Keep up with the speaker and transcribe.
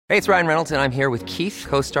Hey, it's Ryan Reynolds, and I'm here with Keith,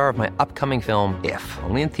 co-star of my upcoming film, If,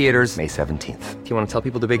 only in theaters May 17th. Do you want to tell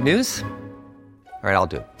people the big news? All right, I'll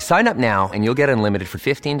do it. Sign up now and you'll get unlimited for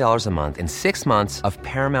 $15 a month and 6 months of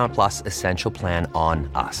Paramount Plus Essential Plan on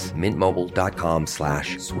us.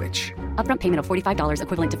 MintMobile.com/switch. Upfront payment of $45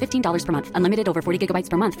 equivalent to $15 per month. Unlimited over 40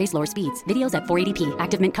 gigabytes per month. Face lower speeds. Videos at 480p.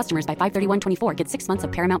 Active Mint customers by 531.24 get 6 months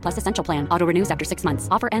of Paramount Plus Essential Plan. Auto renews after 6 months.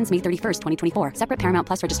 Offer ends May 31st, 2024. Separate Paramount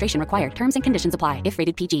Plus registration required. Terms and conditions apply if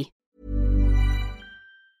rated PG.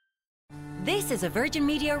 This is a Virgin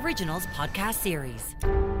Media Originals podcast series.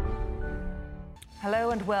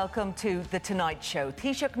 Hello and welcome to The Tonight Show.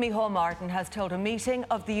 Taoiseach Micheál Martin has told a meeting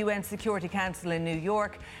of the UN Security Council in New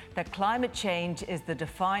York that climate change is the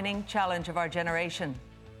defining challenge of our generation.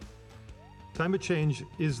 Climate change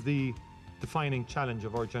is the defining challenge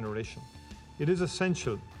of our generation. It is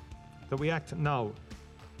essential that we act now.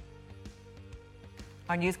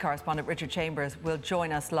 Our news correspondent Richard Chambers will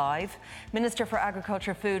join us live. Minister for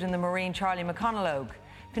Agriculture, Food and the Marine Charlie McConalogue,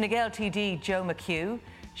 Fine Gael TD Joe McHugh,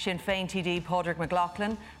 Sinn Féin TD Padraig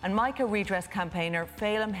McLaughlin and Micah redress campaigner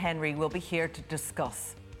Phelim Henry will be here to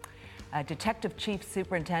discuss. Detective Chief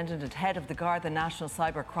Superintendent and Head of the Garda National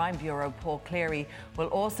Cyber Crime Bureau, Paul Cleary, will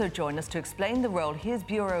also join us to explain the role his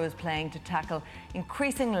bureau is playing to tackle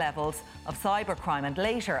increasing levels of cybercrime. And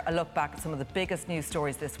later, a look back at some of the biggest news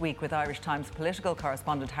stories this week with Irish Times political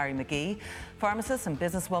correspondent Harry McGee, pharmacist and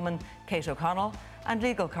businesswoman Kate O'Connell, and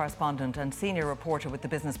legal correspondent and senior reporter with the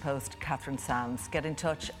Business Post, Catherine Sands. Get in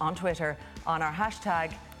touch on Twitter on our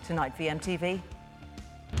hashtag TonightVMTV.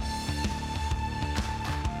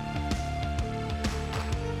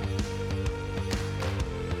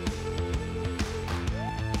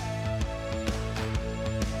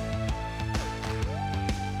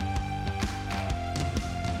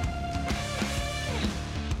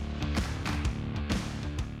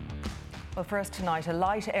 Well, first tonight, a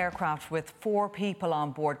light aircraft with 4 people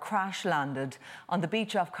on board crash landed on the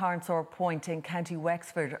beach off Carnsore Point in County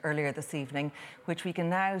Wexford earlier this evening, which we can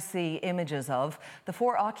now see images of. The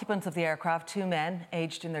 4 occupants of the aircraft, 2 men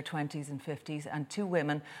aged in their 20s and 50s and 2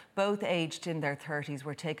 women, both aged in their 30s,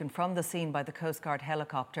 were taken from the scene by the Coast Guard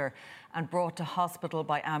helicopter and brought to hospital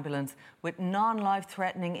by ambulance with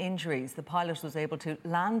non-life-threatening injuries. The pilot was able to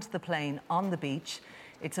land the plane on the beach.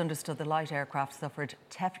 It's understood the light aircraft suffered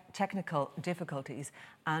technical difficulties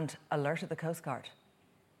and alerted the Coast Guard.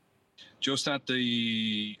 Just at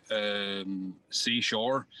the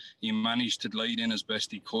seashore, he managed to glide in as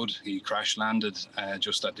best he could. He crash landed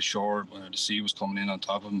just at the shore where the sea was coming in on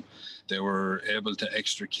top of him. They were able to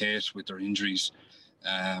extricate with their injuries,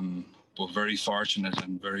 but very fortunate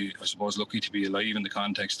and very, I suppose, lucky to be alive in the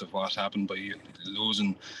context of what happened by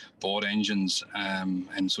losing both engines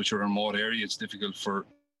in such a remote area. It was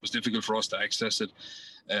difficult for us to access it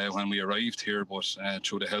when we arrived here, but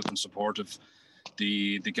through the help and support of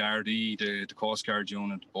the Gardaí, the Coast Guard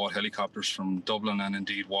unit, bought helicopters from Dublin and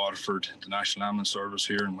indeed Waterford, the National Ambulance Service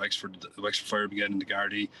here in Wexford, the Wexford Fire Brigade and the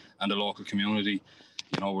Gardaí and the local community.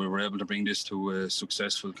 You know, we were able to bring this to a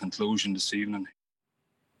successful conclusion this evening.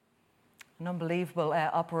 An unbelievable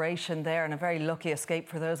operation there and a very lucky escape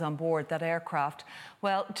for those on board that aircraft.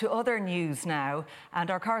 Well, to other news now, and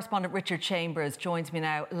our correspondent Richard Chambers joins me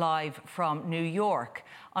now live from New York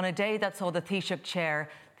on a day that saw the Taoiseach chair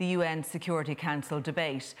the UN Security Council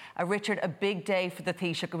debate. Richard, a big day for the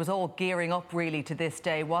Taoiseach. It was all gearing up really to this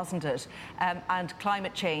day, wasn't it? And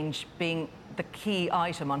climate change being the key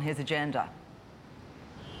item on his agenda.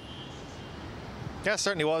 Yeah, it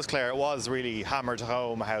certainly was, Claire. It was really hammered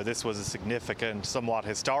home how this was a significant, somewhat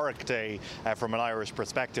historic day from an Irish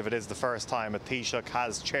perspective. It is the first time a Taoiseach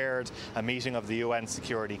has chaired a meeting of the UN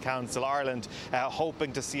Security Council. Ireland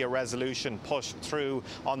hoping to see a resolution pushed through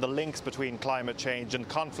on the links between climate change and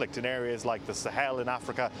conflict in areas like the Sahel in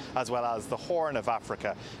Africa, as well as the Horn of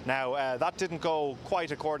Africa. Now, that didn't go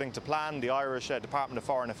quite according to plan. The Irish Department of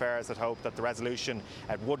Foreign Affairs had hoped that the resolution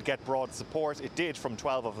would get broad support. It did from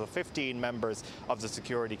 12 of the 15 members of the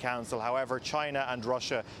Security Council. However, China and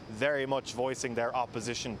Russia very much voicing their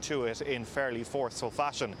opposition to it in fairly forceful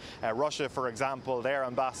fashion. Russia, for example, their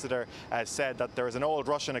ambassador said that there is an old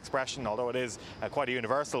Russian expression, although it is quite a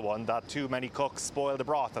universal one, that too many cooks spoil the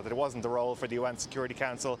broth, that it wasn't the role for the UN Security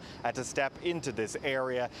Council to step into this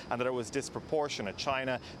area and that it was disproportionate.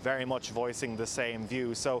 China very much voicing the same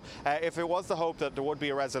view. So if it was the hope that there would be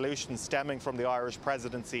a resolution stemming from the Irish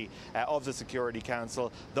presidency of the Security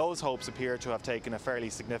Council, those hopes appear to have taken taken a fairly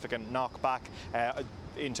significant knockback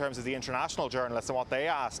in terms of the international journalists and what they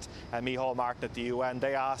asked Micheál Martin at the UN.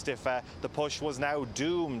 They asked if the push was now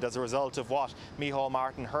doomed as a result of what Micheál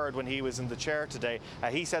Martin heard when he was in the chair today.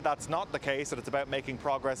 He said that's not the case, that it's about making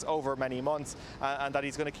progress over many months, and that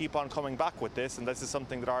he's going to keep on coming back with this, and this is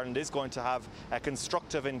something that Ireland is going to have a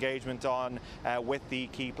constructive engagement on with the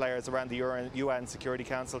key players around the UN Security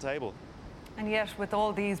Council table. And yet, with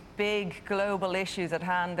all these big global issues at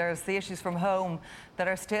hand, there's the issues from home that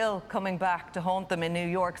are still coming back to haunt them in New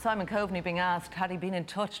York. Simon Coveney being asked, had he been in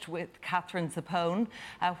touch with Catherine Zappone?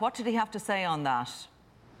 What did he have to say on that?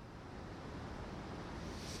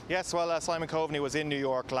 Yes, well, Simon Coveney was in New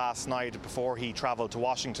York last night before he travelled to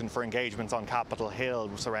Washington for engagements on Capitol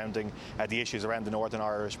Hill surrounding the issues around the Northern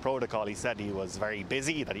Irish Protocol. He said he was very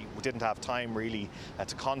busy, that he didn't have time really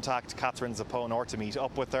to contact Catherine Zappone or to meet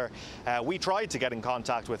up with her. We tried to get in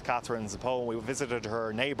contact with Catherine Zappone. We visited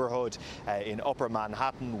her neighbourhood in Upper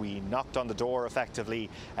Manhattan. We knocked on the door effectively,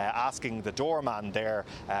 asking the doorman there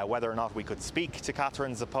whether or not we could speak to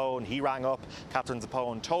Catherine Zappone. He rang up. Catherine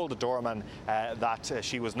Zappone told the doorman that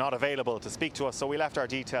she was not available to speak to us, so we left our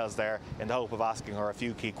details there in the hope of asking her a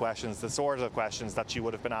few key questions, the sort of questions that she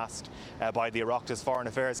would have been asked by the Oireachtas Foreign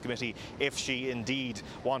Affairs Committee if she indeed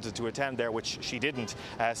wanted to attend there, which she didn't.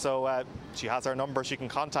 So she has our number. She can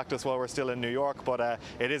contact us while we're still in New York, but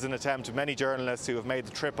it is an attempt many journalists who have made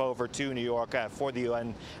the trip over to New York for the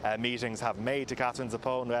UN meetings have made to Catherine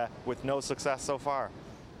Zappone with no success so far.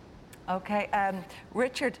 OK,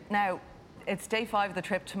 Richard, now it's day 5 of the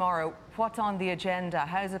trip tomorrow. What's on the agenda?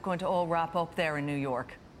 How's it going to all wrap up there in New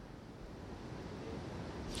York?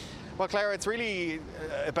 Well, Claire, it's really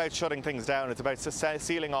about shutting things down. It's about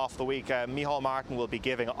sealing off the week. Micheál Martin will be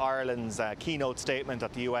giving Ireland's keynote statement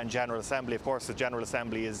at the UN General Assembly. Of course, the General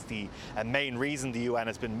Assembly is the main reason the UN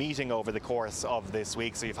has been meeting over the course of this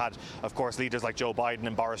week. So you've had, of course, leaders like Joe Biden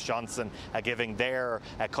and Boris Johnson giving their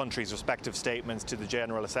countries' respective statements to the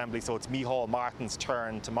General Assembly. So it's Micheál Martin's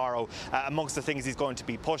turn tomorrow. Amongst the things he's going to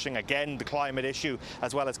be pushing, again, the climate issue,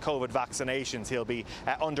 as well as COVID vaccinations. He'll be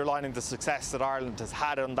underlining the success that Ireland has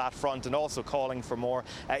had on that front, and also calling for more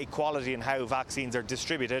equality in how vaccines are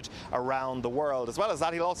distributed around the world. As well as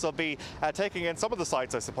that, he'll also be taking in some of the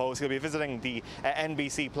sites, I suppose. He'll be visiting the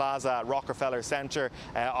NBC Plaza at Rockefeller Centre.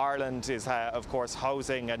 Ireland is, of course,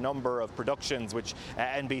 housing a number of productions which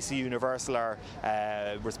NBC Universal are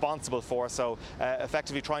responsible for, so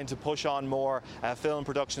effectively trying to push on more film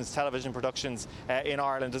productions, television productions in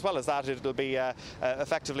Ireland. As well as that, it'll be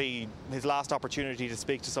effectively his last opportunity to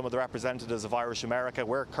speak to some of the representatives of Irish America.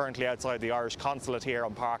 We're currently outside the Irish Consulate here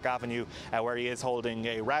on Park Avenue, where he is holding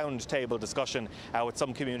a round table discussion with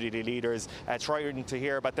some community leaders, trying to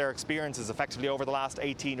hear about their experiences effectively over the last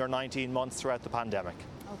 18 or 19 months throughout the pandemic.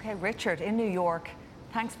 OK, Richard, in New York,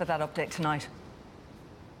 thanks for that update tonight.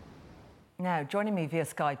 Now, joining me via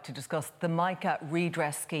Skype to discuss the MICA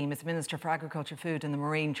redress scheme is Minister for Agriculture, Food and the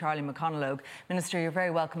Marine, Charlie McConalogue. Minister, you're very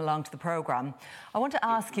welcome along to the programme. I want to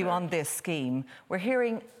ask you on this scheme, we're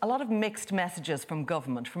hearing a lot of mixed messages from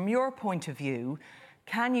government. From your point of view,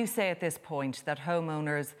 can you say at this point that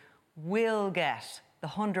homeowners will get the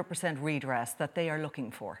 100% redress that they are looking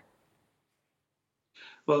for?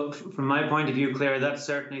 Well, from my point of view, Claire, that's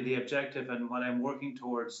certainly the objective and what I'm working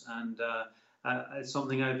towards. And it's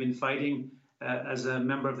something I've been fighting as a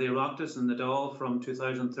member of the Oireachtas and the Dáil from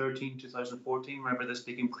 2013, 2014, whenever this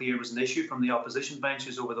became clear was an issue from the opposition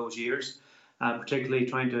benches over those years, particularly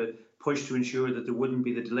trying to push to ensure that there wouldn't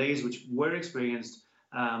be the delays which were experienced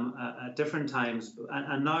at different times.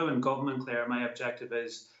 And now in government, Claire, my objective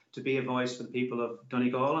is to be a voice for the people of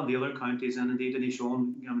Donegal and the other counties, and indeed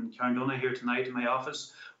Inishowen, Carndonagh here tonight in my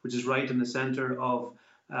office, which is right in the centre of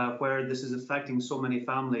where this is affecting so many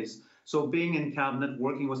families. So being in Cabinet,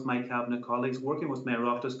 working with my Cabinet colleagues, working with my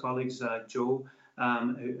Oireachtas colleagues, Joe,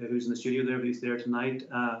 who's in the studio there, who's there tonight,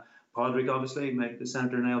 Padraig, obviously, the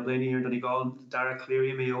Senator Niall Blaney here in Donegal, Dara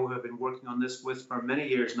Cleary, Mayo, who have been working on this with for many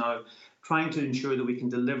years now, trying to ensure that we can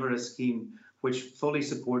deliver a scheme which fully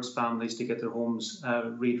supports families to get their homes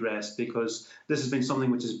redressed, because this has been something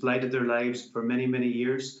which has blighted their lives for many, many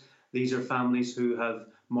years. These are families who have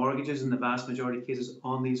mortgages in the vast majority of cases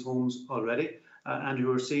on these homes already, and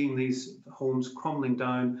who are seeing these homes crumbling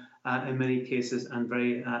down in many cases and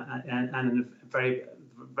very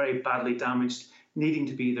badly damaged, needing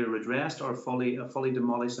to be either redressed or fully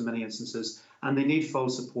demolished in many instances. And they need full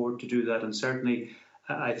support to do that. And certainly,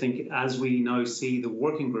 I think as we now see the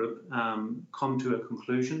working group come to a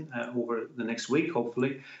conclusion over the next week,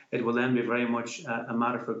 hopefully, it will then be very much a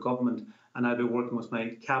matter for government. And I'll be working with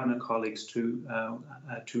my Cabinet colleagues to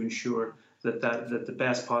ensure that the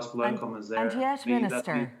best possible outcome is there. And yet,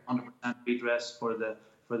 Minister, 100% redress for the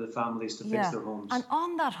families to fix their homes. And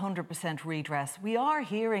on that 100% redress, we are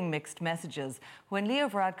hearing mixed messages. When Leo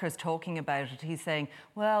Varadkar's talking about it, he's saying,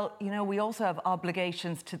 well, you know, we also have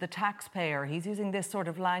obligations to the taxpayer. He's using this sort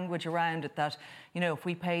of language around it that, you know, if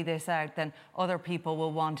we pay this out, then other people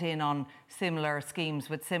will want in on similar schemes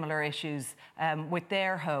with similar issues with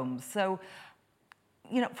their homes. So,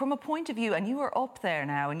 you know, from a point of view, and you are up there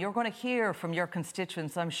now and you're going to hear from your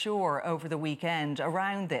constituents, I'm sure, over the weekend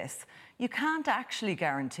around this, you can't actually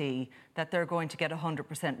guarantee that they're going to get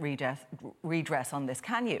 100% redress on this,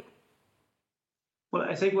 can you? Well,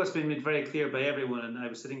 I think what's been made very clear by everyone, and I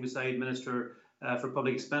was sitting beside Minister for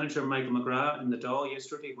Public Expenditure, Michael McGrath, in the Dáil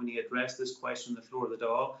yesterday when he addressed this question on the floor of the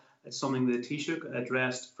Dáil. It's something that Taoiseach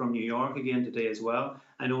addressed from New York again today as well.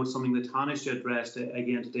 I know it's something that Taoiseach addressed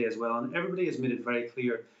again today as well. And everybody has made it very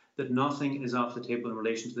clear that nothing is off the table in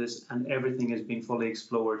relation to this and everything is being fully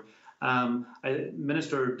explored.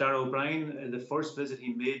 Minister Darragh O'Brien, the first visit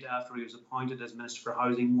he made after he was appointed as Minister for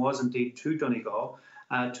Housing was indeed to Donegal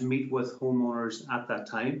to meet with homeowners at that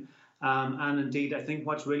time. And indeed, I think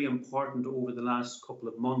what's really important over the last couple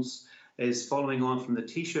of months is following on from the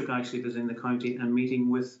Taoiseach actually visiting the county and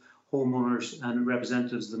meeting with homeowners and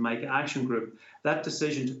representatives of the Micah Action Group. That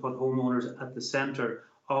decision to put homeowners at the centre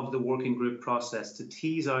of the working group process, to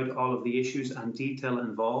tease out all of the issues and detail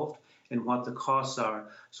involved in what the costs are,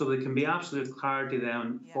 so there can be absolute clarity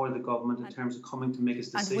then for the government in terms of coming to make its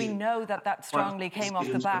decision. And we know that strongly came off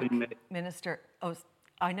the back, Minister.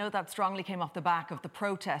 I know that strongly came off the back of the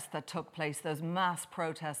protests that took place, those mass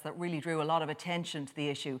protests that really drew a lot of attention to the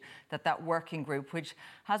issue that working group, which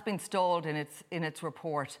has been stalled in its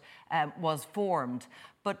report, was formed.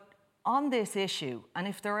 But on this issue, and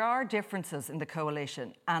if there are differences in the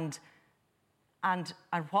coalition, and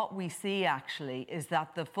what we see actually is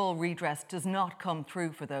that the full redress does not come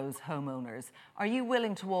through for those homeowners, are you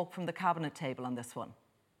willing to walk from the cabinet table on this one?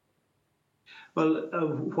 Well,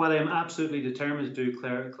 what I'm absolutely determined to do,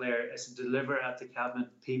 Claire, is to deliver at the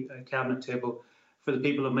cabinet table for the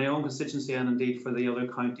people of my own constituency and indeed for the other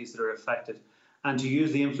counties that are affected, and to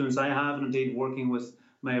use the influence I have, and indeed working with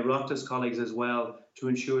my Oireachtas colleagues as well, to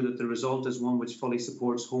ensure that the result is one which fully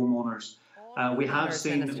supports homeowners. We have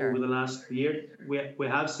seen over the last year, we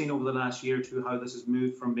have seen over the last year or two how this has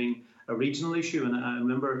moved from being a regional issue, and I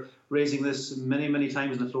remember raising this many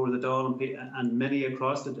times on the floor of the Dáil and many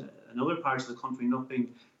across in other parts of the country not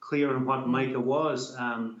being clear on what Micah was.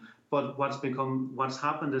 But what's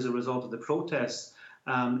happened as a result of the protests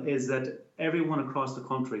is that everyone across the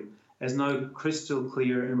country is now crystal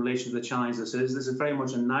clear in relation to the challenge this is. This is very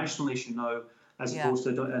much a national issue now, as opposed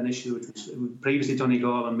to an issue which was previously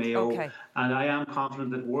Donegal and Mayo. Okay. And I am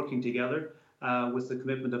confident that working together with the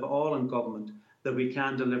commitment of all in government, that we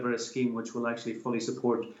can deliver a scheme which will actually fully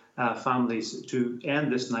support families to end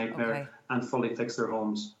this nightmare and fully fix their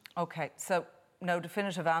homes. Okay, so no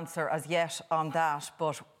definitive answer as yet on that,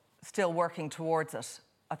 but still working towards it.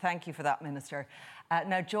 Thank you for that, Minister.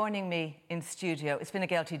 Now, joining me in studio is Fine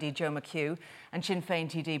Gael TD Joe McHugh and Sinn Féin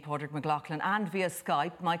TD Padraig McLaughlin, and via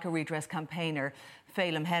Skype, Micah redress campaigner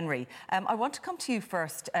Phelim Henry. I want to come to you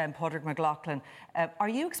first, Padraig McLaughlin. Are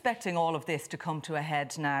you expecting all of this to come to a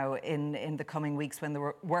head now in the coming weeks when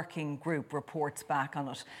the working group reports back on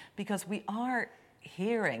it? Because we are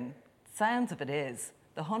hearing, sounds of it is,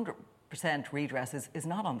 the 100% redress is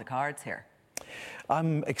not on the cards here.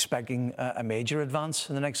 I'm expecting a major advance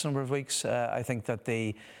in the next number of weeks. I think that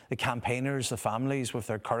the campaigners, the families, with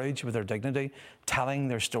their courage, with their dignity, telling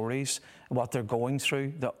their stories, what they're going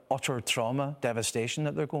through, the utter trauma, devastation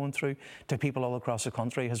that they're going through to people all across the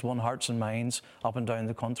country has won hearts and minds up and down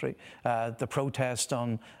the country. The protest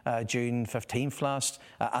on June 15th last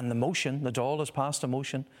and the motion, the Dáil has passed a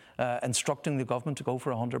motion instructing the government to go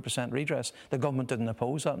for 100% redress. The government didn't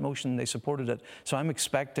oppose that motion, they supported it. So I'm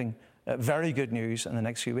expecting very good news in the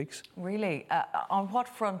next few weeks. Really? On what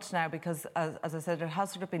front now? Because, as I said, it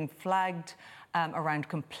has sort of been flagged around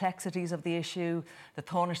complexities of the issue. The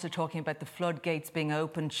Taoiseach are talking about the floodgates being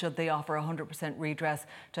opened should they offer 100% redress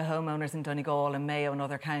to homeowners in Donegal and Mayo and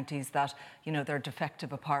other counties that, you know, there are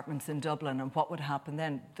defective apartments in Dublin, and what would happen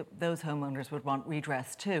then? Those homeowners would want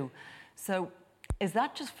redress too. So is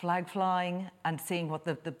that just flag flying and seeing what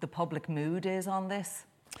the public mood is on this?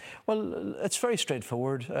 Well, it's very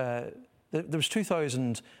straightforward. There was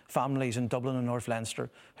 2,000 families in Dublin and North Leinster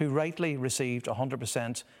who rightly received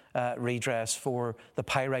 100% redress for the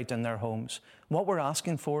pyrite in their homes. What we're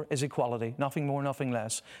asking for is equality, nothing more, nothing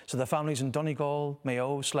less. So the families in Donegal,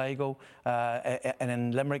 Mayo, Sligo, and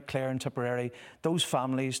in Limerick, Clare and Tipperary, those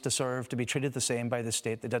families deserve to be treated the same by the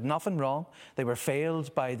state. They did nothing wrong. They were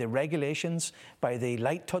failed by the regulations, by the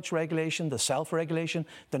light touch regulation, the self-regulation,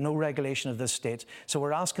 the no regulation of this state. So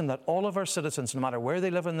we're asking that all of our citizens, no matter where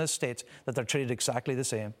they live in this state, that they're treated exactly the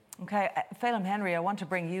same. OK, Phelim Henry, I want to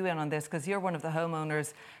bring you in on this because you're one of the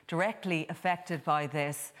homeowners directly affected by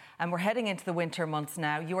this. And we're heading into the winter months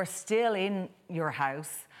now. You are still in your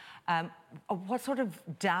house. What sort of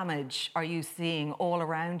damage are you seeing all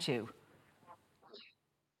around you?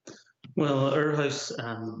 Well, our house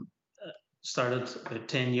started about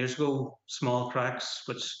 10 years ago, small cracks,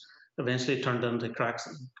 which eventually turned into cracks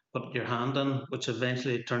that you put your hand in, which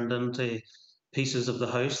eventually turned into pieces of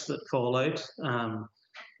the house that fall out.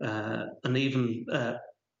 And even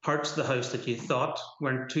parts of the house that you thought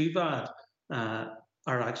weren't too bad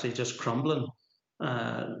are actually just crumbling.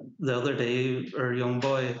 The other day, our young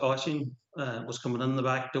boy, Oisín, was coming in the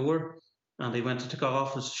back door, and he went to take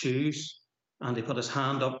off his shoes, and he put his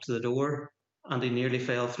hand up to the door, and he nearly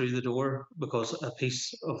fell through the door because a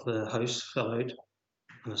piece of the house fell out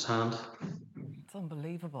in his hand. It's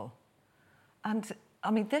unbelievable. And I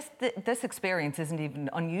mean, this experience isn't even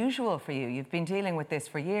unusual for you. You've been dealing with this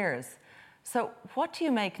for years. So what do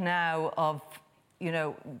you make now of, you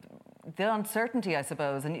know, the uncertainty, I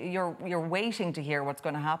suppose, and you're waiting to hear what's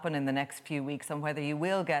going to happen in the next few weeks and whether you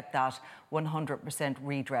will get that 100%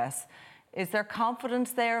 redress. Is there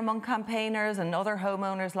confidence there among campaigners and other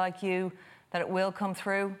homeowners like you that it will come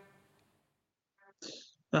through?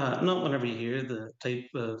 Not whenever you hear the type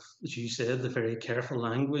of, as you said, the very careful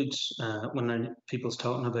language, when people's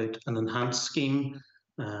talking about an enhanced scheme,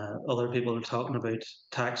 other people are talking about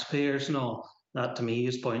taxpayers and all, that to me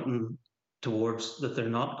is pointing towards that they're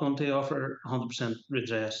not going to offer 100%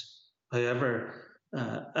 redress. However,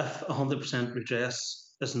 if 100%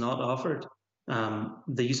 redress is not offered,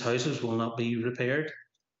 these houses will not be repaired.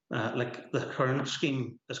 Like the current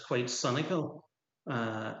scheme is quite cynical.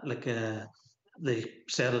 They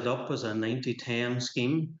set it up as a 90-10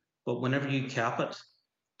 scheme, but whenever you cap it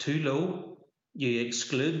too low, you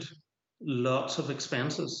exclude lots of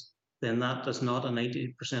expenses, then that is not a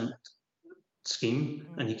 90% scheme,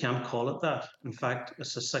 and you can't call it that. In fact,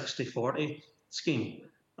 it's a 60-40 scheme.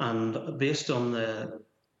 And based on the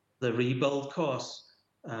rebuild costs,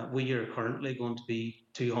 we are currently going to be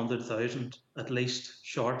 200,000 at least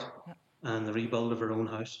short in the rebuild of our own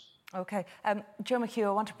house. OK. Joe McHugh,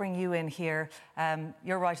 I want to bring you in here.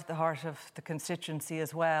 You're right at the heart of the constituency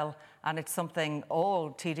as well, and it's something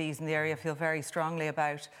all TDs in the area feel very strongly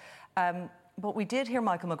about. But we did hear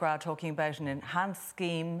Michael McGrath talking about an enhanced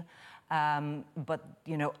scheme, but,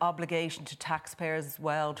 you know, obligation to taxpayers as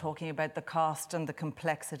well, talking about the cost and the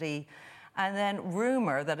complexity. And then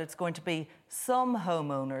rumour that it's going to be some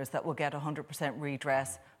homeowners that will get 100%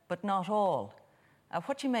 redress, but not all.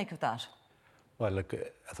 What do you make of that? Well, look,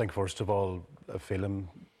 I think first of all, Phelim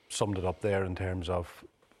summed it up there in terms of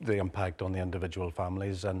the impact on the individual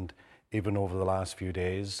families, and even over the last few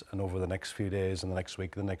days and over the next few days and the next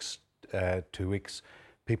week, the next 2 weeks,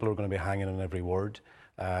 people are going to be hanging on every word.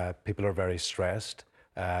 People are very stressed.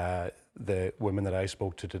 The women that I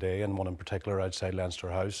spoke to today, and one in particular outside Leinster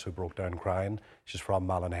House who broke down crying, she's from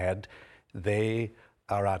Mallinhead, they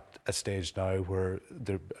are at a stage now where,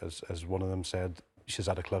 as one of them said, she's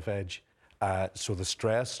at a cliff edge. So the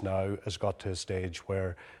stress now has got to a stage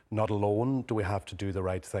where not alone do we have to do the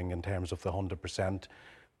right thing in terms of the 100%,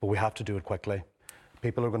 but we have to do it quickly.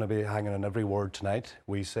 People are going to be hanging on every word tonight.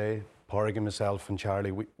 We say, Pádraig and myself and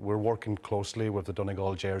Charlie, we're working closely with the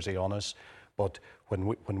Donegal Jersey on us. But when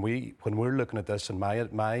we're looking at this, and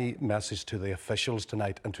my message to the officials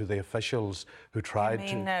tonight, and to the officials who tried to...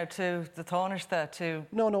 You mean now to the Taoiseach, to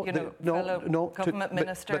fellow government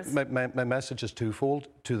ministers? My message is twofold: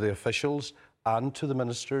 to the officials and to the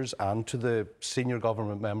ministers and to the senior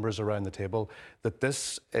government members around the table, that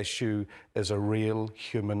this issue is a real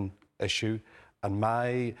human issue. And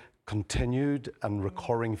my continued and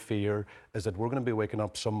recurring fear is that we're going to be waking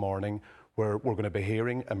up some morning where we're going to be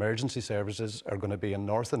hearing emergency services are going to be in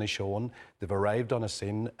North Inishowen. They've arrived on a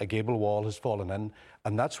scene, a gable wall has fallen in,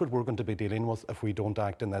 and that's what we're going to be dealing with if we don't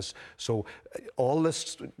act in this. So all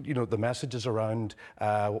this, you know, the messages around,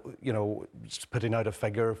 you know, putting out a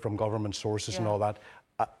figure from government sources and all that,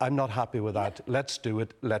 I'm not happy with that. Let's do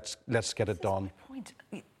it. Let's get it done. Point.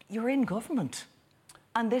 You're in government.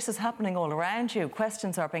 And this is happening all around you.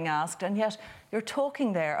 Questions are being asked, and yet you're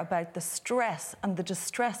talking there about the stress and the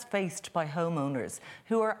distress faced by homeowners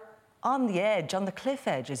who are on the edge, on the cliff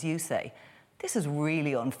edge, as you say. This is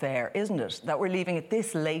really unfair, isn't it? That we're leaving it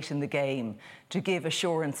this late in the game to give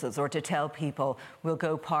assurances or to tell people we'll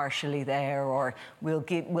go partially there, or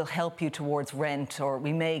we'll help you towards rent, or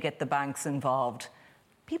we may get the banks involved.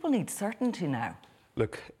 People need certainty now.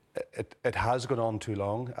 Look, it has gone on too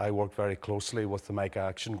long. I worked very closely with the Micah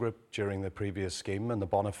Action Group during the previous scheme, and the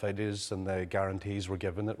bona fides and the guarantees were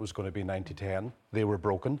given that it was going to be 90-10. They were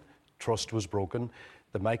broken. Trust was broken.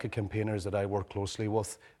 The Micah campaigners that I work closely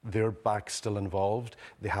with, they're back still involved.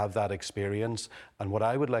 They have that experience. And what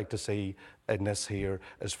I would like to see in this here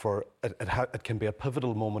is for it can be a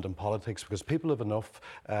pivotal moment in politics, because people have enough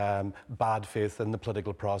bad faith in the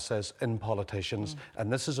political process, in politicians.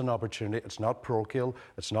 And this is an opportunity. It's not parochial.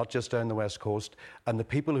 It's not just down the West Coast. And the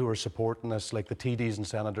people who are supporting this, like the TDs and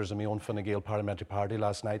senators in my own Fine Gael parliamentary party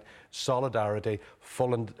last night, solidarity,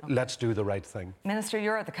 full and let's do the right thing. Minister,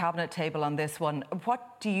 you're at the cabinet table on this one.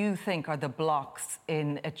 What do you think are the blocks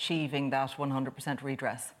in achieving that 100%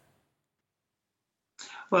 redress?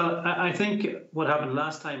 Well, I think what happened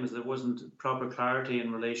last time is there wasn't proper clarity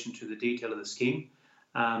in relation to the detail of the scheme,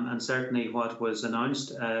 and certainly what was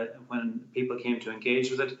announced when people came to engage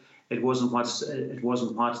with it, it wasn't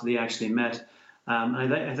what they actually met.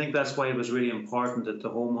 And I think that's why it was really important that the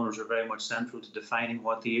homeowners are very much central to defining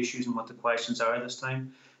what the issues and what the questions are this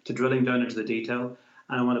time, to drilling down into the detail.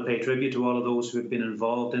 And I want to pay tribute to all of those who have been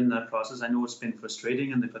involved in that process. I know it's been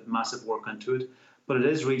frustrating and they've put massive work into it, but it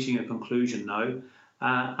is reaching a conclusion now.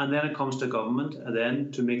 And then it comes to government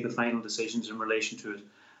then to make the final decisions in relation to it.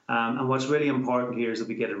 And what's really important here is that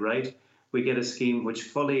we get it right. We get a scheme which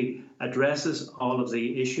fully addresses all of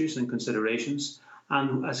the issues and considerations,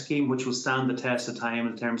 and a scheme which will stand the test of time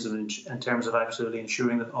in terms of absolutely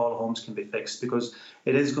ensuring that all homes can be fixed, because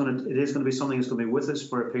it is going to be something that's going to be with us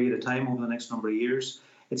for a period of time over the next number of years.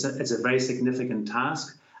 It's a very significant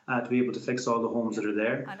task to be able to fix all the homes that are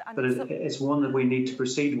there, but it's one that we need to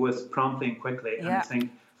proceed with promptly and quickly. And I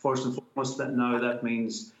think first and foremost that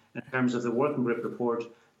means, in terms of the working group report,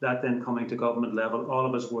 that then coming to government level, all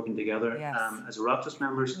of us working together as Oireachtas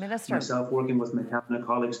members, Minister, myself working with my cabinet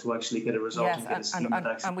colleagues to actually get a result and get a scheme that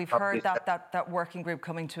actually... And we've heard that working group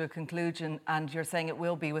coming to a conclusion, and you're saying it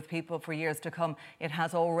will be with people for years to come. It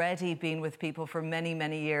has already been with people for many,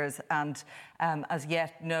 many years, and as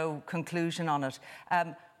yet no conclusion on it.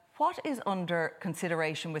 What is under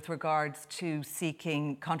consideration with regards to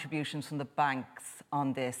seeking contributions from the banks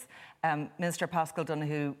on this? Minister Paschal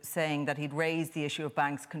Donohoe saying that he'd raise the issue of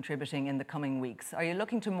banks contributing in the coming weeks. Are you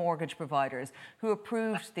looking to mortgage providers who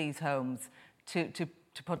approved these homes to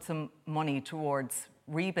put some money towards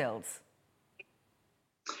rebuilds?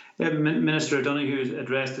 Yeah, Minister Donohoe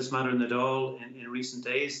addressed this matter in the Dáil in recent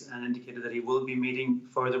days and indicated that he will be meeting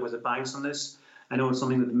further with the banks on this. I know it's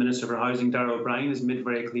something that the Minister for Housing, Darragh O'Brien, has made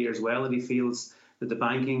very clear as well, that he feels that the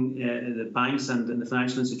banks and the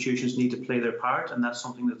financial institutions need to play their part, and that's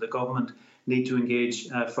something that the government need to engage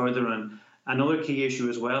further on. Another key issue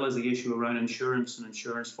as well is the issue around insurance and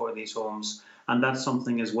insurance for these homes, and that's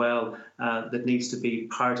something as well that needs to be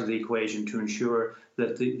part of the equation to ensure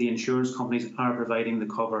that the insurance companies are providing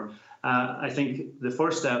the cover. I think the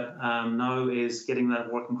first step now is getting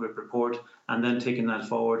that working group report and then taking that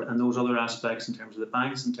forward, and those other aspects in terms of the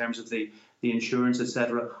banks, in terms of the insurance,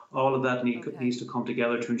 etc. All of that needs to come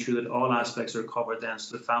together to ensure that all aspects are covered then,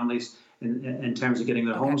 so the families in terms of getting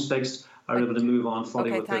their homes fixed are able to move on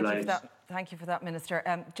fully with their lives. Thank you for that,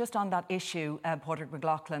 Minister. Just on that issue, Padraig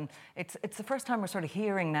McLaughlin, it's the first time we're sort of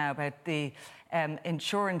hearing now about the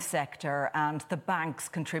insurance sector and the banks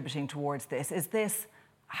contributing towards this. Is this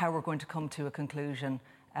how we're going to come to a conclusion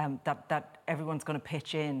that everyone's going to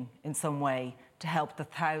pitch in some way to help the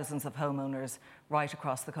thousands of homeowners right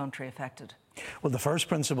across the country affected? Well, the first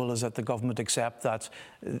principle is that the government accept that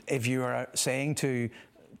if you are saying to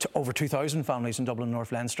over 2,000 families in Dublin and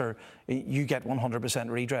North Leinster, you get 100%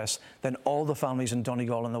 redress, then all the families in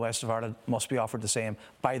Donegal and the west of Ireland must be offered the same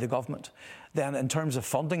by the government. Then in terms of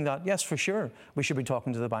funding that, yes, for sure, we should be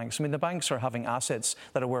talking to the banks. I mean, the banks are having assets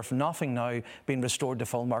that are worth nothing now being restored to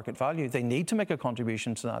full market value. They need to make a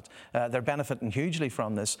contribution to that. They're benefiting hugely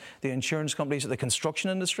from this. The insurance companies, the construction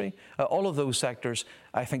industry, all of those sectors,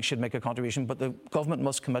 I think, should make a contribution, but the government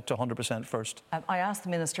must commit to 100% first. I asked the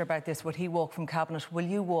Minister about this. Would he walk from Cabinet? Will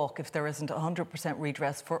you walk if there isn't 100%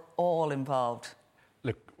 redress for all involved?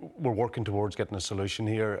 Look, we're working towards getting a solution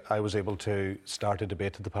here. I was able to start a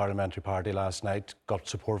debate at the Parliamentary Party last night, got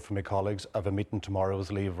support from my colleagues. I have a meeting tomorrow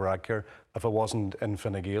with Lee Varadkar. If I wasn't in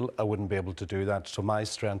Fine Gael, I wouldn't be able to do that. So my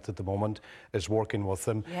strength at the moment is working with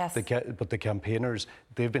them. Yes. But the campaigners,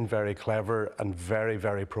 they've been very clever and very,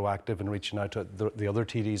 very proactive in reaching out to the other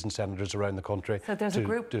TDs and senators around the country. So there's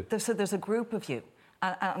a group of you.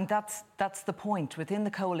 And that's the point. Within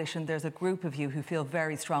the coalition, there's a group of you who feel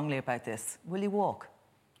very strongly about this. Will you walk?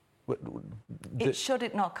 Should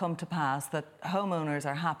it not come to pass that homeowners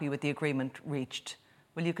are happy with the agreement reached,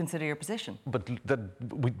 will you consider your position? But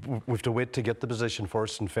we have to wait to get the position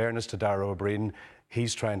first. In fairness to Darragh O'Brien,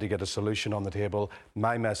 he's trying to get a solution on the table.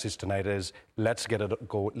 My message tonight is let's get it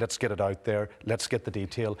out there, let's get the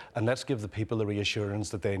detail, and let's give the people the reassurance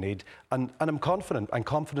that they need. And I'm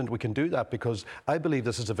confident we can do that, because I believe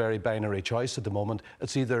this is a very binary choice at the moment.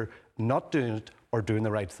 It's either not doing it or doing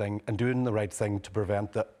the right thing, and doing the right thing to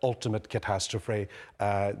prevent the ultimate catastrophe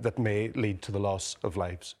that may lead to the loss of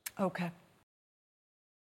lives. OK.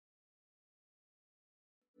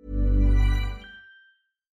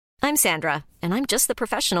 I'm Sandra, and I'm just the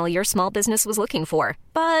professional your small business was looking for.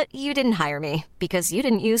 But you didn't hire me because you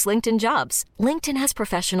didn't use LinkedIn Jobs. LinkedIn has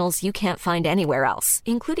professionals you can't find anywhere else,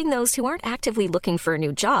 including those who aren't actively looking for a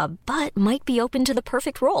new job, but might be open to the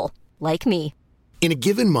perfect role, like me. In a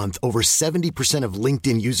given month, over 70% of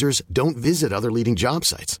LinkedIn users don't visit other leading job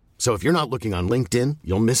sites. So if you're not looking on LinkedIn,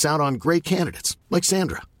 you'll miss out on great candidates, like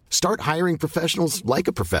Sandra. Start hiring professionals like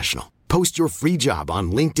a professional. Post your free job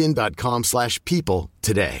on linkedin.com/people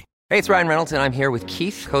today. Hey, it's Ryan Reynolds, and I'm here with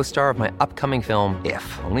Keith, co-star of my upcoming film,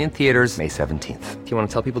 If, only in theaters May 17th. Do you want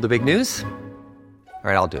to tell people the big news? All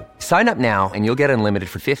right, I'll do it. Sign up now and you'll get unlimited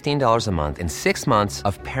for $15 a month and 6 months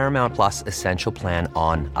of Paramount Plus Essential Plan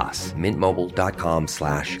on us.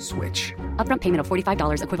 MintMobile.com/switch. Upfront payment of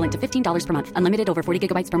 $45 equivalent to $15 per month. Unlimited over 40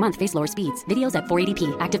 gigabytes per month. Face lower speeds. Videos at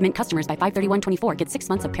 480p. Active Mint customers by 531.24 get 6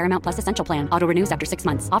 months of Paramount Plus Essential Plan. Auto renews after 6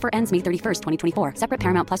 months. Offer ends May 31st, 2024. Separate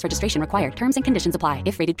Paramount Plus registration required. Terms and conditions apply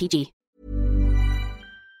if rated PG.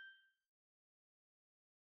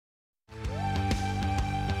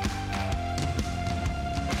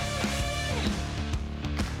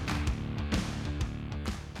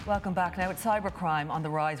 Welcome back. Now, it's cybercrime on the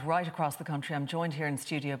rise right across the country. I'm joined here in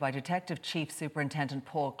studio by Detective Chief Superintendent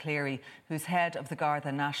Paul Cleary, who's head of the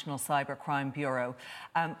Garda National Cybercrime Bureau.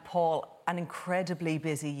 Paul, an incredibly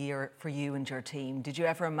busy year for you and your team. Did you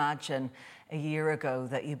ever imagine a year ago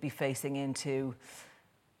that you'd be facing into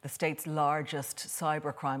the state's largest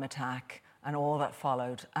cybercrime attack and all that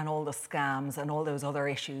followed, and all the scams and all those other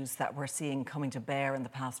issues that we're seeing coming to bear in the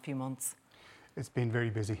past few months? It's been very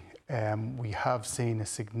busy. We have seen a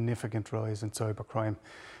significant rise in cybercrime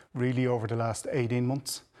really over the last 18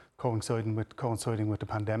 months, coinciding with the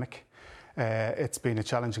pandemic. It's been a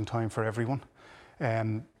challenging time for everyone.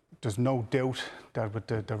 There's no doubt that with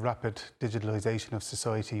the rapid digitalisation of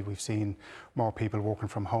society, we've seen more people working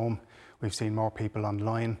from home, we've seen more people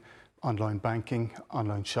online banking,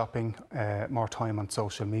 online shopping, more time on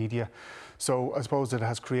social media. So I suppose it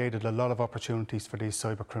has created a lot of opportunities for these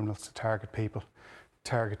cyber criminals to target people,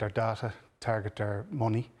 target their data, target their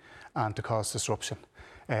money, and to cause disruption.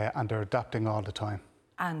 And they're adapting all the time.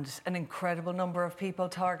 And an incredible number of people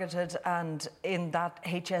targeted, and in that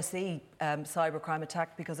HSE cybercrime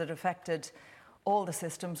attack, because it affected all the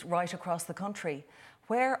systems right across the country.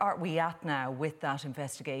 Where are we at now with that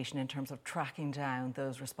investigation in terms of tracking down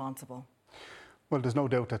those responsible? Well, there's no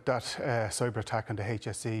doubt that cyber attack on the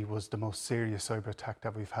HSE was the most serious cyber attack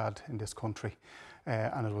that we've had in this country,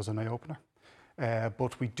 and it was an eye-opener.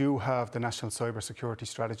 But we do have the National Cyber Security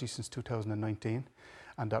Strategy since 2019,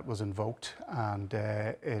 and that was invoked, and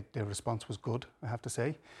the response was good, I have to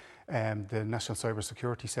say. The National Cyber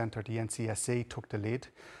Security Centre, the NCSC, took the lead,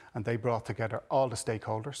 and they brought together all the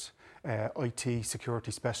stakeholders, IT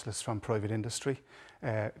security specialists from private industry,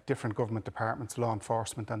 different government departments, law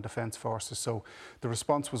enforcement and defence forces. So the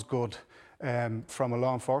response was good. From a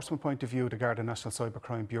law enforcement point of view, the Garda National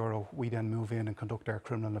Cybercrime Bureau, we then move in and conduct our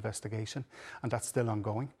criminal investigation, and that's still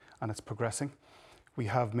ongoing and it's progressing. We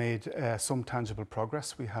have made some tangible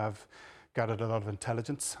progress. We have gathered a lot of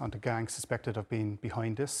intelligence on the gang suspected of being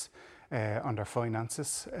behind this, on their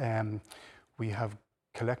finances. We have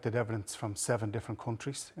collected evidence from 7 different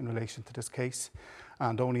countries in relation to this case,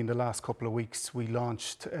 and only in the last couple of weeks we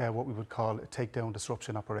launched what we would call a takedown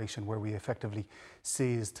disruption operation, where we effectively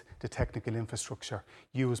seized the technical infrastructure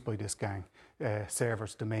used by this gang,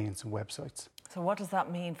 servers, domains and websites. So what does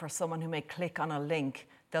that mean for someone who may click on a link?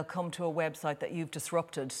 They'll come to a website that you've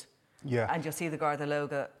disrupted. Yeah. And you'll see the Garda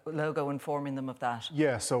logo informing them of that.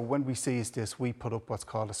 Yeah, so when we seize this, we put up what's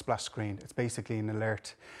called a splash screen. It's basically an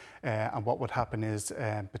alert. And what would happen is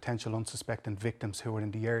potential unsuspecting victims who are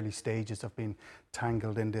in the early stages of being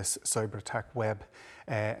tangled in this cyber attack web,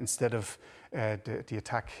 instead of the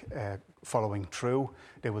attack following through,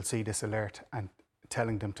 they will see this alert and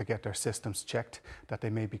telling them to get their systems checked, that they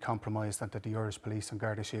may be compromised, and that the Irish Police and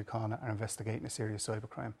Garda Síochána are investigating a serious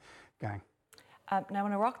cybercrime gang. Now,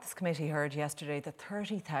 an Oireachtas committee heard yesterday that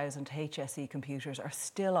 30,000 HSE computers are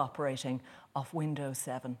still operating off Windows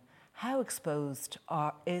 7. How exposed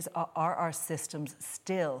are our systems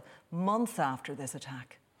still, months after this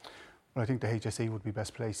attack? Well, I think the HSE would be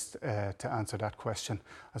best placed to answer that question.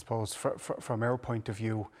 I suppose from our point of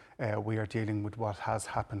view, we are dealing with what has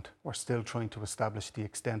happened. We're still trying to establish the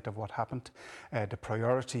extent of what happened. The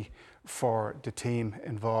priority for the team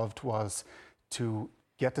involved was to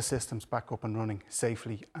get the systems back up and running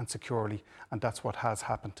safely and securely, and that's what has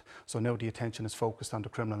happened. So now the attention is focused on the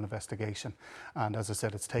criminal investigation, and as I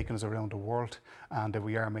said, it's taken us around the world, and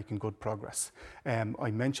we are making good progress.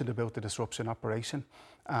 I mentioned about the disruption operation,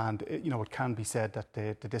 and it can be said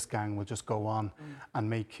that this gang will just go on and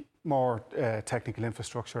make more technical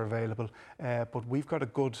infrastructure available, but we've got a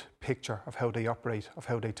good picture of how they operate, of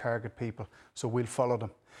how they target people, so we'll follow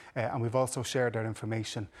them. And we've also shared our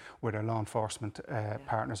information with our law enforcement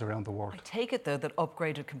partners around the world. I take it, though, that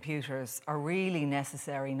upgraded computers are really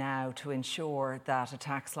necessary now to ensure that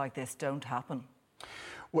attacks like this don't happen.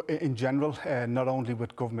 Well, in general, not only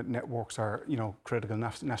with government networks or critical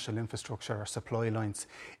national infrastructure or supply lines,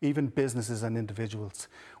 even businesses and individuals.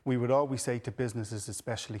 We would always say to businesses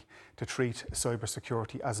especially to treat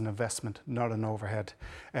cybersecurity as an investment, not an overhead.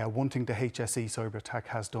 One thing the HSE cyber attack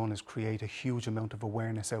has done is create a huge amount of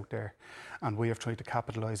awareness out there, and we have tried to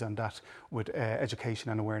capitalise on that with education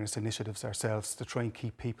and awareness initiatives ourselves to try and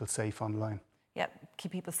keep people safe online. Yeah,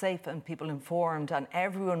 keep people safe and people informed, and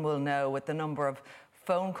everyone will know with the number of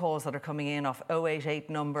phone calls that are coming in off 088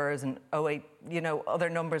 numbers and 08, other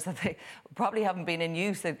numbers that they probably haven't been in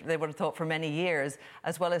use, they would have thought, for many years,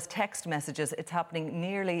 as well as text messages. It's happening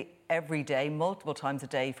nearly every day, multiple times a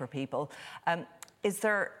day for people. Is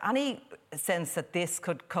there any sense that this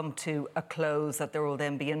could come to a close, that there will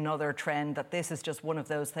then be another trend, that this is just one of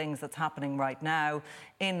those things that's happening right now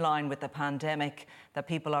in line with the pandemic, that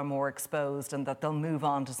people are more exposed and that they'll move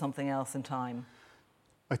on to something else in time?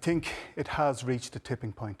 I think it has reached a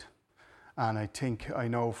tipping point, and I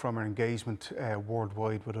know from our engagement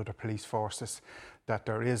worldwide with other police forces that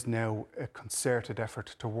there is now a concerted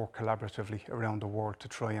effort to work collaboratively around the world to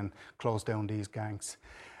try and close down these gangs.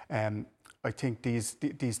 I think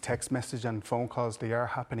these text message and phone calls, they are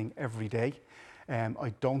happening every day.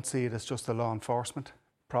 I don't see it as just a law enforcement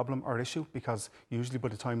problem or issue, because usually by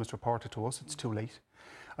the time it's reported to us, it's too late.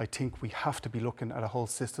 I think we have to be looking at a whole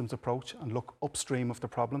systems approach and look upstream of the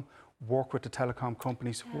problem, work with the telecom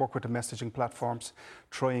companies, work with the messaging platforms,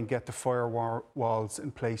 try and get the firewalls in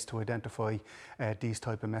place to identify these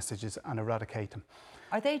type of messages and eradicate them.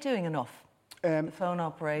 Are they doing enough? The phone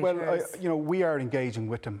operators? Well, we are engaging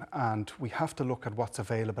with them, and we have to look at what's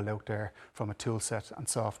available out there from a tool set and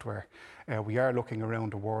software. We are looking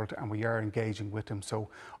around the world and we are engaging with them, so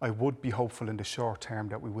I would be hopeful in the short term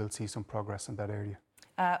that we will see some progress in that area.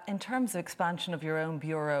 In terms of expansion of your own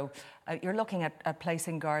bureau, you're looking at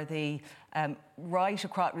placing Gardaí right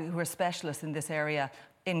across, who are specialists in this area,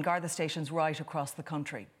 in Garda stations right across the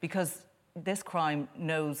country, because this crime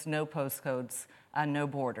knows no postcodes and no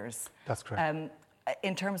borders. That's correct.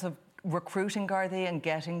 In terms of recruiting Gardaí and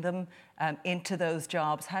getting them into those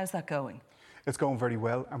jobs, how's that going? It's going very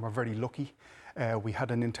well, and we're very lucky. We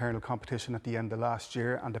had an internal competition at the end of last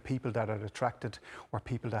year, and the people that are attracted were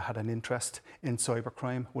people that had an interest in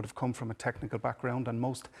cybercrime, would have come from a technical background, and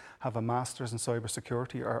most have a master's in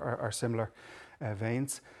cybersecurity or similar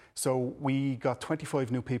veins. So we got 25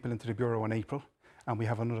 new people into the bureau in April, and we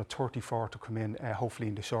have another 34 to come in, hopefully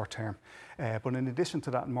in the short term. But in addition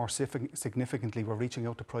to that, more significantly, we're reaching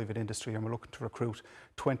out to private industry, and we're looking to recruit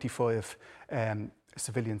 25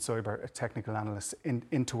 civilian cyber technical analysts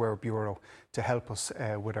into our bureau to help us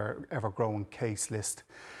with our ever-growing case list.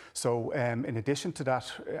 So in addition to that,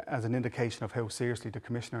 as an indication of how seriously the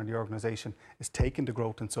Commissioner and the organisation is taking the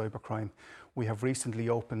growth in cybercrime, we have recently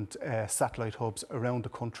opened satellite hubs around the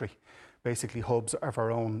country, basically hubs of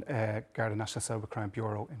our own Garda National Cybercrime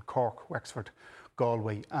Bureau in Cork, Wexford,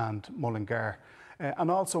 Galway and Mullingar. And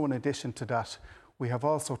also in addition to that, we have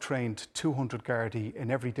also trained 200 Gardaí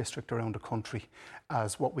in every district around the country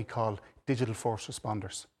as what we call digital force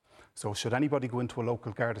responders. So should anybody go into a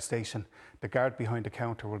local Garda station, the guard behind the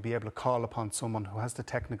counter will be able to call upon someone who has the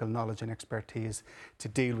technical knowledge and expertise to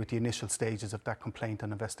deal with the initial stages of that complaint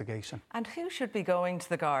and investigation. And who should be going to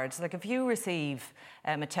the guards? Like, if you receive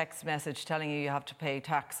a text message telling you have to pay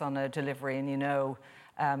tax on a delivery and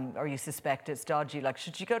or you suspect it's dodgy, like,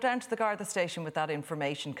 should you go down to the Garda station with that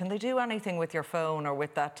information? Can they do anything with your phone or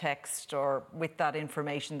with that text or with that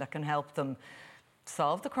information that can help them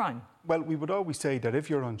solve the crime? Well, we would always say that if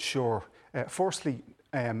you're unsure, firstly,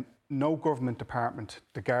 no government department,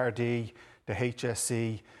 the Gardaí, the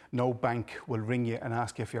HSE, no bank will ring you and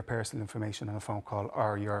ask you for your personal information on a phone call,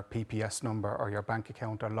 or your PPS number, or your bank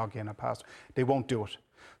account, or login or password. They won't do it.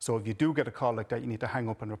 So if you do get a call like that, you need to hang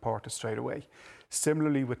up and report it straight away.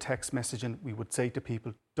 Similarly with text messaging, we would say to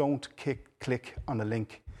people, don't click on a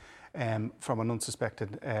link from an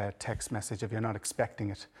unsuspected text message if you're not expecting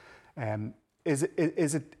it. Is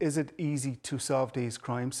it easy to solve these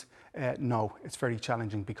crimes? No, it's very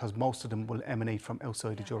challenging because most of them will emanate from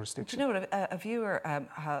outside the jurisdiction. Do you know what a viewer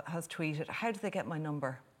has tweeted? How do they get my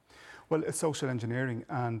number? Well, it's social engineering,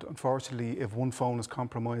 and unfortunately, if one phone is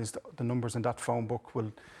compromised, the numbers in that phone book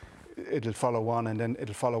it'll follow on, and then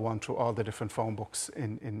it'll follow on through all the different phone books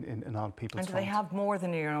in all people's phones. And do they have more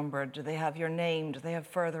than your number? Do they have your name? Do they have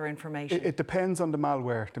further information? It depends on the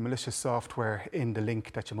malware, the malicious software in the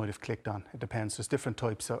link that you might have clicked on. It depends. There's different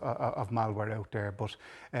types of malware out there, but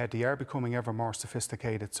they are becoming ever more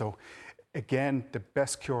sophisticated. So again, the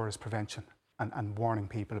best cure is prevention and warning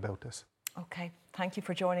people about this. OK, thank you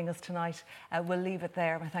for joining us tonight. We'll leave it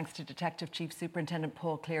there. My thanks to Detective Chief Superintendent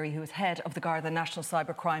Paul Cleary, who is head of the Garda National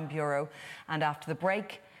Cybercrime Bureau. And after the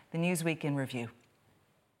break, the Newsweek in Review.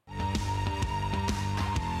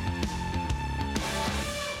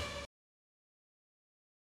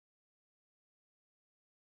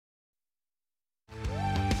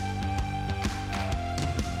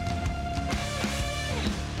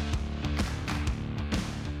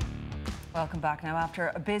 Welcome back. Now,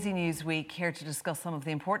 after a busy news week, here to discuss some of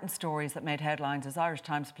the important stories that made headlines is Irish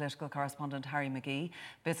Times political correspondent Harry McGee,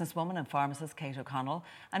 businesswoman and pharmacist Kate O'Connell,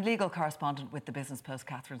 and legal correspondent with the Business Post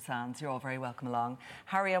Catherine Sands. You're all very welcome along.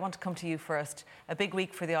 Harry, I want to come to you first. A big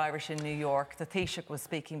week for the Irish in New York. The Taoiseach was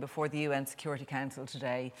speaking before the UN Security Council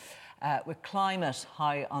today with climate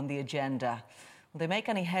high on the agenda. Will they make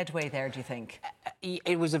any headway there, do you think?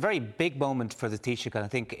 It was a very big moment for the Taoiseach, and I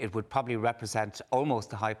think it would probably represent almost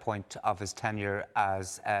the high point of his tenure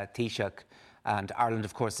as Taoiseach. And Ireland,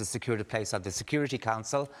 of course, has secured a place on the Security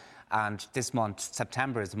Council. And this month,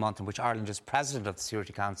 September, is the month in which Ireland is president of the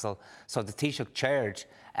Security Council. So the Taoiseach chaired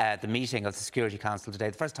the meeting of the Security Council today,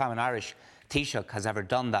 the first time an Irish Taoiseach has ever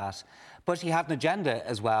done that. But he had an agenda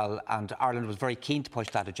as well, and Ireland was very keen to push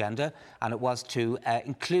that agenda, and it was to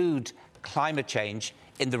include climate change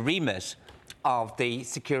in the remit of the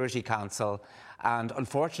Security Council. And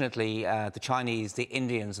unfortunately, the Chinese, the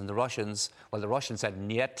Indians and the Russians, well, the Russians said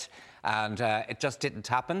niet, and it just didn't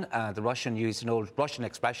happen. The Russian used an old Russian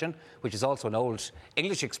expression, which is also an old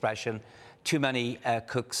English expression, too many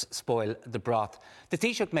cooks spoil the broth. The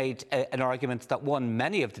Taoiseach made an argument that won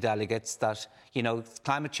many of the delegates that, you know,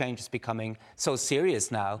 climate change is becoming so serious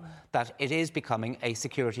now that it is becoming a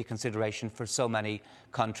security consideration for so many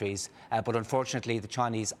countries. But unfortunately, the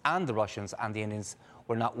Chinese and the Russians and the Indians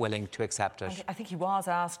were not willing to accept it. I think he was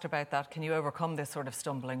asked about that. Can you overcome this sort of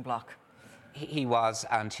stumbling block? He was,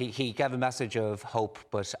 and he gave a message of hope.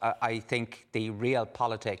 But I think the real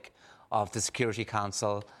politic of the Security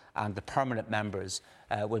Council and the permanent members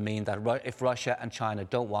will mean that if Russia and China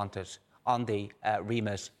don't want it on the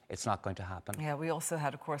remit, it's not going to happen. Yeah, we also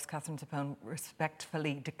had, of course, Catherine Zappone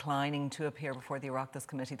respectfully declining to appear before the Oireachtas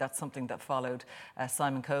Committee. That's something that followed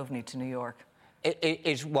Simon Coveney to New York.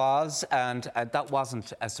 It was, and that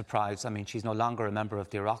wasn't a surprise. I mean, she's no longer a member of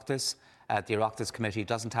the Oireachtas. The Oireachtas Committee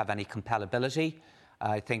doesn't have any compellability.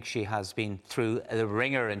 I think she has been through the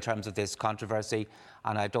ringer in terms of this controversy,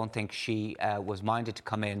 and I don't think she was minded to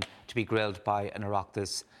come in to be grilled by an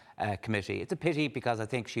Oireachtas committee. It's a pity because I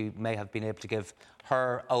think she may have been able to give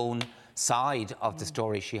her own side of the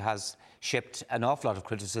story. She has shipped an awful lot of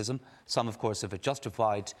criticism, some of course of it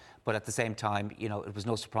justified, but at the same time, you know, it was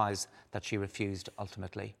no surprise that she refused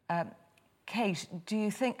ultimately. Kate, where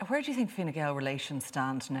do you think Fine Gael relations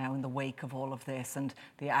stand now in the wake of all of this and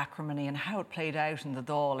the acrimony and how it played out in the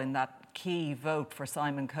Dáil in that key vote for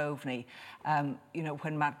Simon Coveney? You know,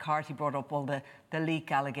 when Matt Carthy brought up all the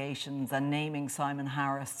leak allegations and naming Simon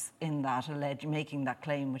Harris in that, making that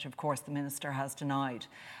claim, which of course the Minister has denied.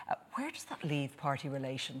 Where does that leave party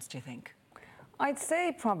relations, do you think? I'd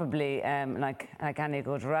say probably like any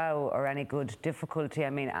good row or any good difficulty. I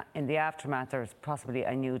mean, in the aftermath, there's possibly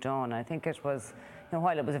a new dawn. I think it was, you know,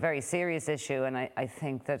 while it was a very serious issue, and I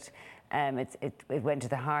think that it went to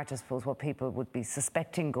the heart, I suppose, what people would be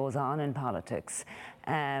suspecting goes on in politics.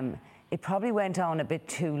 It probably went on a bit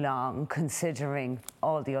too long, considering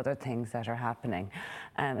all the other things that are happening,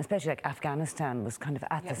 especially like Afghanistan was kind of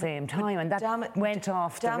at the same time, and that went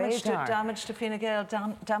off the radar. Damage to Fine Gael,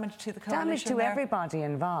 damage to the coalition. Damage to everybody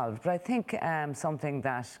involved, but I think something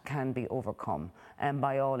that can be overcome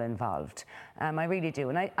by all involved. I really do,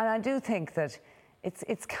 and I do think that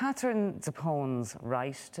it's Catherine Zappone's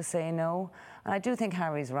right to say no, and I do think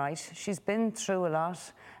Harry's right. She's been through a lot,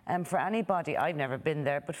 and for anybody, I've never been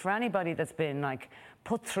there, but for anybody that's been like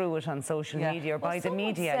put through it on social media or by the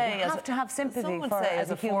media, you have to have sympathy for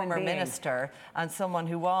as a former being. minister and someone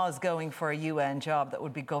who was going for a UN job that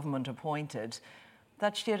would be government appointed,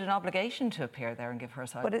 that she had an obligation to appear there and give her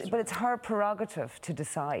side. But it's her prerogative to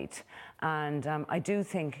decide. And I do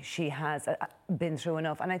think she has been through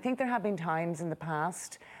enough. And I think there have been times in the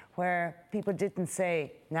past where people didn't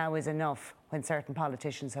say now is enough when certain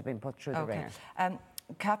politicians have been put through the ringer.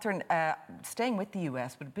 Catherine, staying with the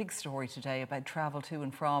US, but a big story today about travel to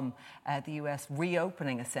and from the US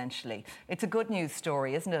reopening, essentially. It's a good news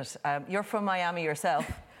story, isn't it? You're from Miami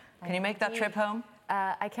yourself. Can you make that trip home?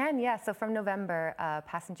 I can, yeah. So from November,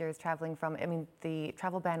 passengers traveling from, the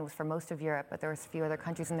travel ban was for most of Europe, but there was a few other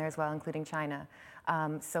countries in there as well, including China.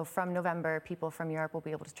 So from November, people from Europe will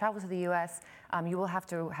be able to travel to the US. You will have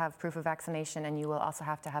to have proof of vaccination, and you will also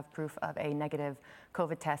have to have proof of a negative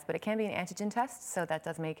COVID test, but it can be an antigen test, so that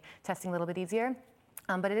does make testing a little bit easier.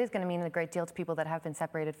 But it is going to mean a great deal to people that have been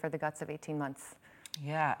separated for the guts of 18 months.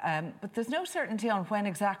 Yeah, but there's no certainty on when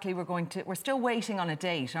exactly we're still waiting on a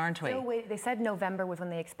date, aren't we? They said November was when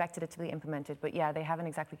they expected it to be implemented, but yeah, they haven't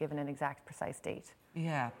exactly given an exact precise date.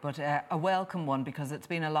 Yeah, but a welcome one, because it's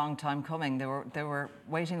been a long time coming. They were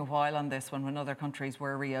waiting a while on this one when other countries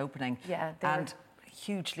were reopening. Yeah, and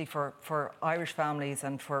hugely for Irish families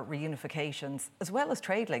and for reunifications, as well as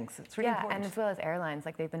trade links. It's really important. And as well as airlines.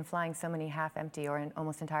 Like, they've been flying so many half-empty or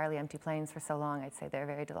almost entirely empty planes for so long. I'd say they're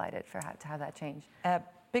very delighted to have that change.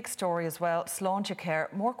 Big story as well, Sláinte Care.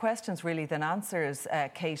 More questions really than answers,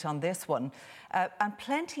 Kate, on this one. And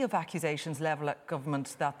plenty of accusations level at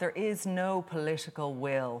government that there is no political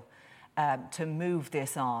will to move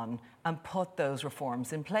this on and put those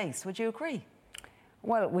reforms in place. Would you agree?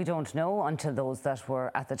 Well, we don't know until those that were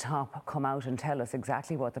at the top come out and tell us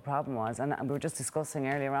exactly what the problem was. And we were just discussing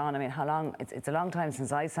earlier on, how long, it's a long time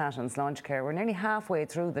since I sat on Sláinte Care. We're nearly halfway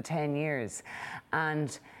through the 10 years.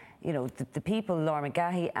 And, the people, Laura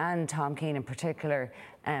McGahey and Tom Keane in particular,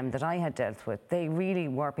 that I had dealt with, they really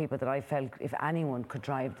were people that I felt if anyone could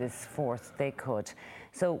drive this forth, they could.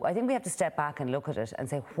 So I think we have to step back and look at it and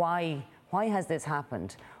say, why has this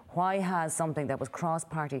happened? Why has something that was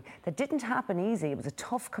cross-party, that didn't happen easy, it was a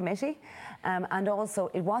tough committee, and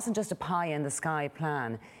also it wasn't just a pie-in-the-sky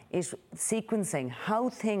plan, it's sequencing how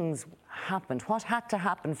things happened, what had to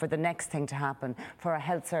happen for the next thing to happen, for a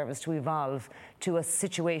health service to evolve to a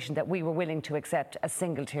situation that we were willing to accept, a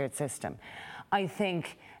single-tiered system. I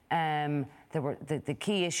think the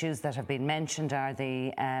key issues that have been mentioned are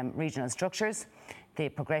the regional structures, the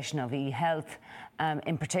progression of e-health,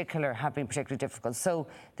 in particular, have been particularly difficult. So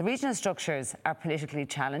the regional structures are politically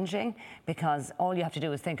challenging because all you have to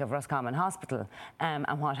do is think of Roscommon Hospital and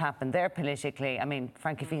what happened there politically.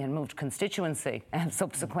 Frankie Feehan moved constituency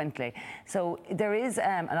subsequently. So there is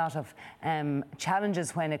a lot of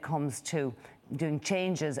challenges when it comes to doing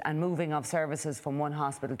changes and moving of services from one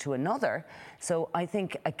hospital to another. So I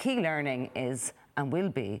think a key learning is and will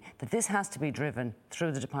be that this has to be driven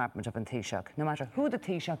through the Department of An Taoiseach. No matter who the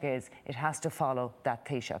Taoiseach is, it has to follow that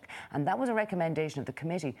Taoiseach. And that was a recommendation of the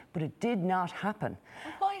committee, but it did not happen.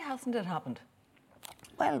 And why hasn't it happened?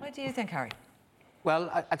 Well, why do you think, Harry?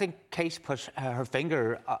 Well, I think Kate put her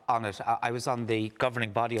finger on it. I was on the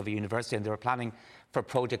governing body of a university, and they were planning for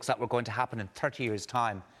projects that were going to happen in 30 years'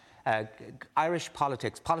 time. Irish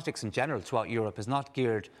politics in general throughout Europe is not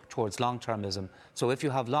geared towards long-termism. So if you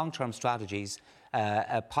have long-term strategies,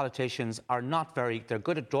 politicians are not they're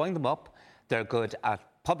good at drawing them up, they're good at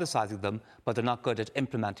publicising them, but they're not good at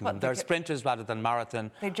implementing them. They're sprinters rather than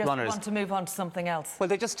marathon runners. They just want to move on to something else.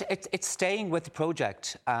 Well, it's staying with the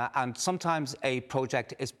project, and sometimes a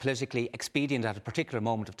project is politically expedient at a particular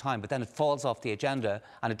moment of time, but then it falls off the agenda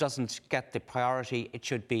and it doesn't get the priority it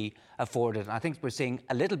should be afforded. And I think we're seeing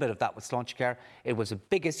a little bit of that with Sláinte Care. It was a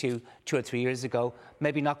big issue 2 or 3 years ago,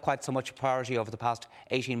 maybe not quite so much a priority over the past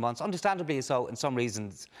 18 months, understandably so in some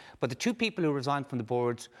reasons. But the two people who resigned from the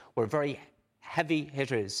board were very heavy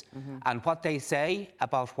hitters, and what they say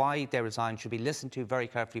about why they resign should be listened to very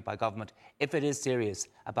carefully by government if it is serious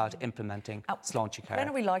about implementing Sláinte Care. When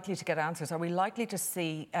are we likely to get answers? Are we likely to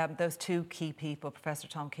see those two key people, Professor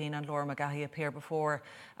Tom Keane and Laura McGahey, appear before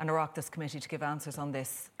an Oireachtas committee to give answers on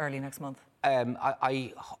this early next month?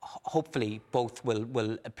 hopefully both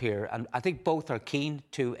will appear, and I think both are keen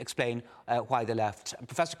to explain why they left. And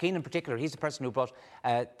Professor Keane in particular, he's the person who brought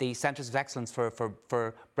the Centres of Excellence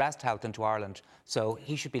for Breast Health into Ireland, so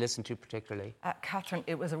he should be listened to particularly. Catherine,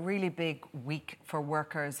 it was a really big week for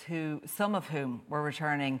workers some of whom were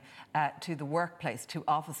returning to the workplace, to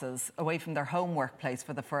offices, away from their home workplace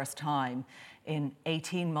for the first time in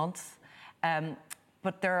 18 months.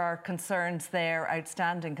 But there are concerns there,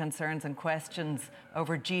 outstanding concerns and questions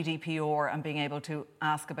over GDPR and being able to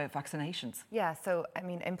ask about vaccinations. Yeah, so, I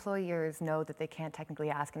mean, employers know that they can't technically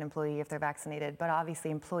ask an employee if they're vaccinated, but obviously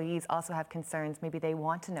employees also have concerns. Maybe they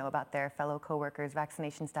want to know about their fellow coworkers'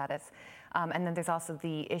 vaccination status. And then there's also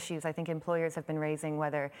the issues I think employers have been raising,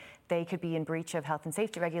 whether they could be in breach of health and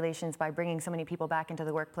safety regulations by bringing so many people back into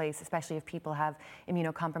the workplace, especially if people have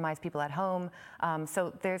immunocompromised people at home.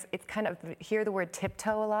 So it's kind of, hear the word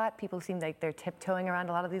tiptoe a lot. People seem like they're tiptoeing around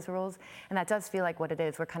a lot of these rules. And that does feel like what it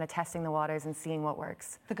is. We're kind of testing the waters and seeing what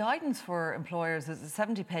works. The guidance for employers is a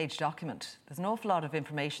 70-page document. There's an awful lot of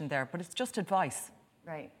information there, but it's just advice.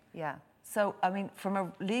 Right, yeah. So, I mean, from a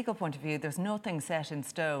legal point of view, there's nothing set in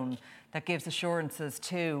stone that gives assurances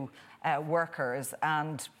to workers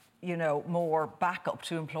and, more backup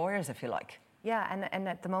to employers, if you like. Yeah, and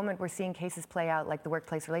at the moment we're seeing cases play out, like the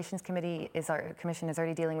Workplace Relations Commission is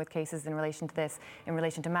already dealing with cases in relation to this, in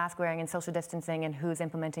relation to mask wearing and social distancing and who's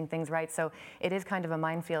implementing things right. So it is kind of a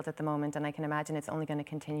minefield at the moment, and I can imagine it's only going to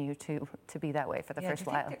continue to be that way for the first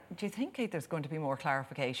while. Do you think, Kate, there's going to be more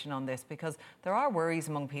clarification on this? Because there are worries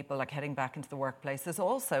among people like heading back into the workplace. There's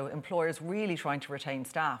also employers really trying to retain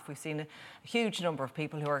staff. We've seen a huge number of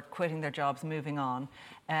people who are quitting their jobs, moving on.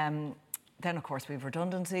 Then, of course, we have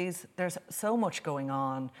redundancies. There's so much going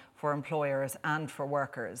on for employers and for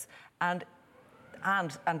workers. And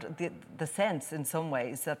the sense, in some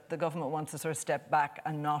ways, that the government wants to sort of step back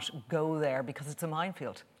and not go there because it's a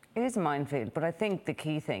minefield. It is a minefield, but I think the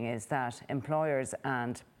key thing is that employers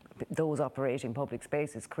and those operating public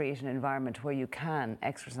spaces create an environment where you can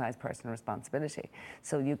exercise personal responsibility.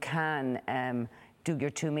 So you can do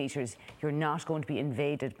your 2 meters, you're not going to be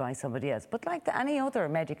invaded by somebody else. But like any other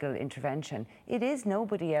medical intervention, it is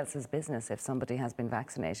nobody else's business if somebody has been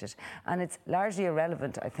vaccinated. And it's largely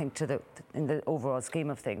irrelevant, I think, in the overall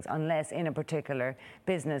scheme of things, unless in a particular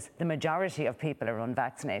business, the majority of people are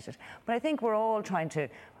unvaccinated. But I think we're all trying to,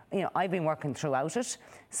 I've been working throughout it,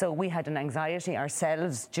 so we had an anxiety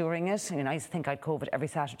ourselves during it. I used to think I'd COVID every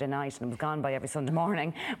Saturday night and it was gone by every Sunday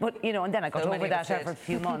morning. But, and then I got over that after a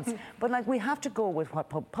few months. But, we have to go with what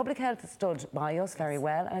public health stood by us very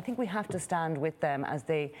well, and I think we have to stand with them as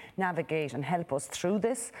they navigate and help us through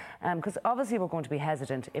this, because obviously we're going to be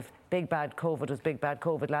hesitant if big bad COVID was big bad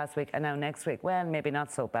COVID last week and now next week, well, maybe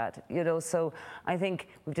not so bad, so I think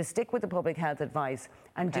we have to stick with the public health advice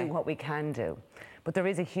and do what we can do. But there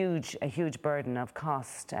is a huge burden of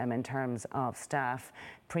cost in terms of staff,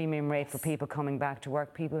 premium rate for people coming back to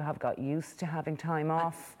work. People have got used to having time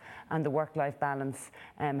off, and the work-life balance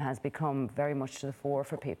has become very much to the fore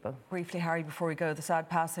for people. Briefly, Harry, before we go, the sad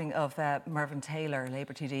passing of Mervyn Taylor,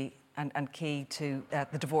 Labour TD, and key to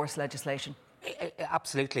the divorce legislation.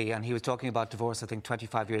 Absolutely, and he was talking about divorce, I think,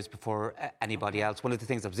 25 years before anybody else. One of the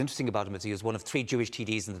things that was interesting about him is he was one of 3 Jewish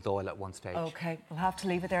TDs in the Dáil at one stage. OK, we'll have to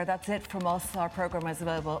leave it there. That's it from us. Our programme is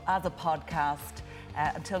available as a podcast.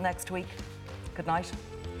 Until next week, good night.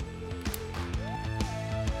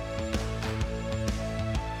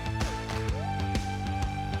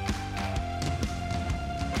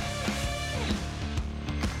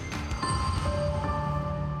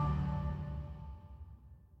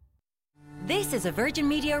 This is a Virgin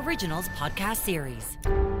Media Originals podcast series.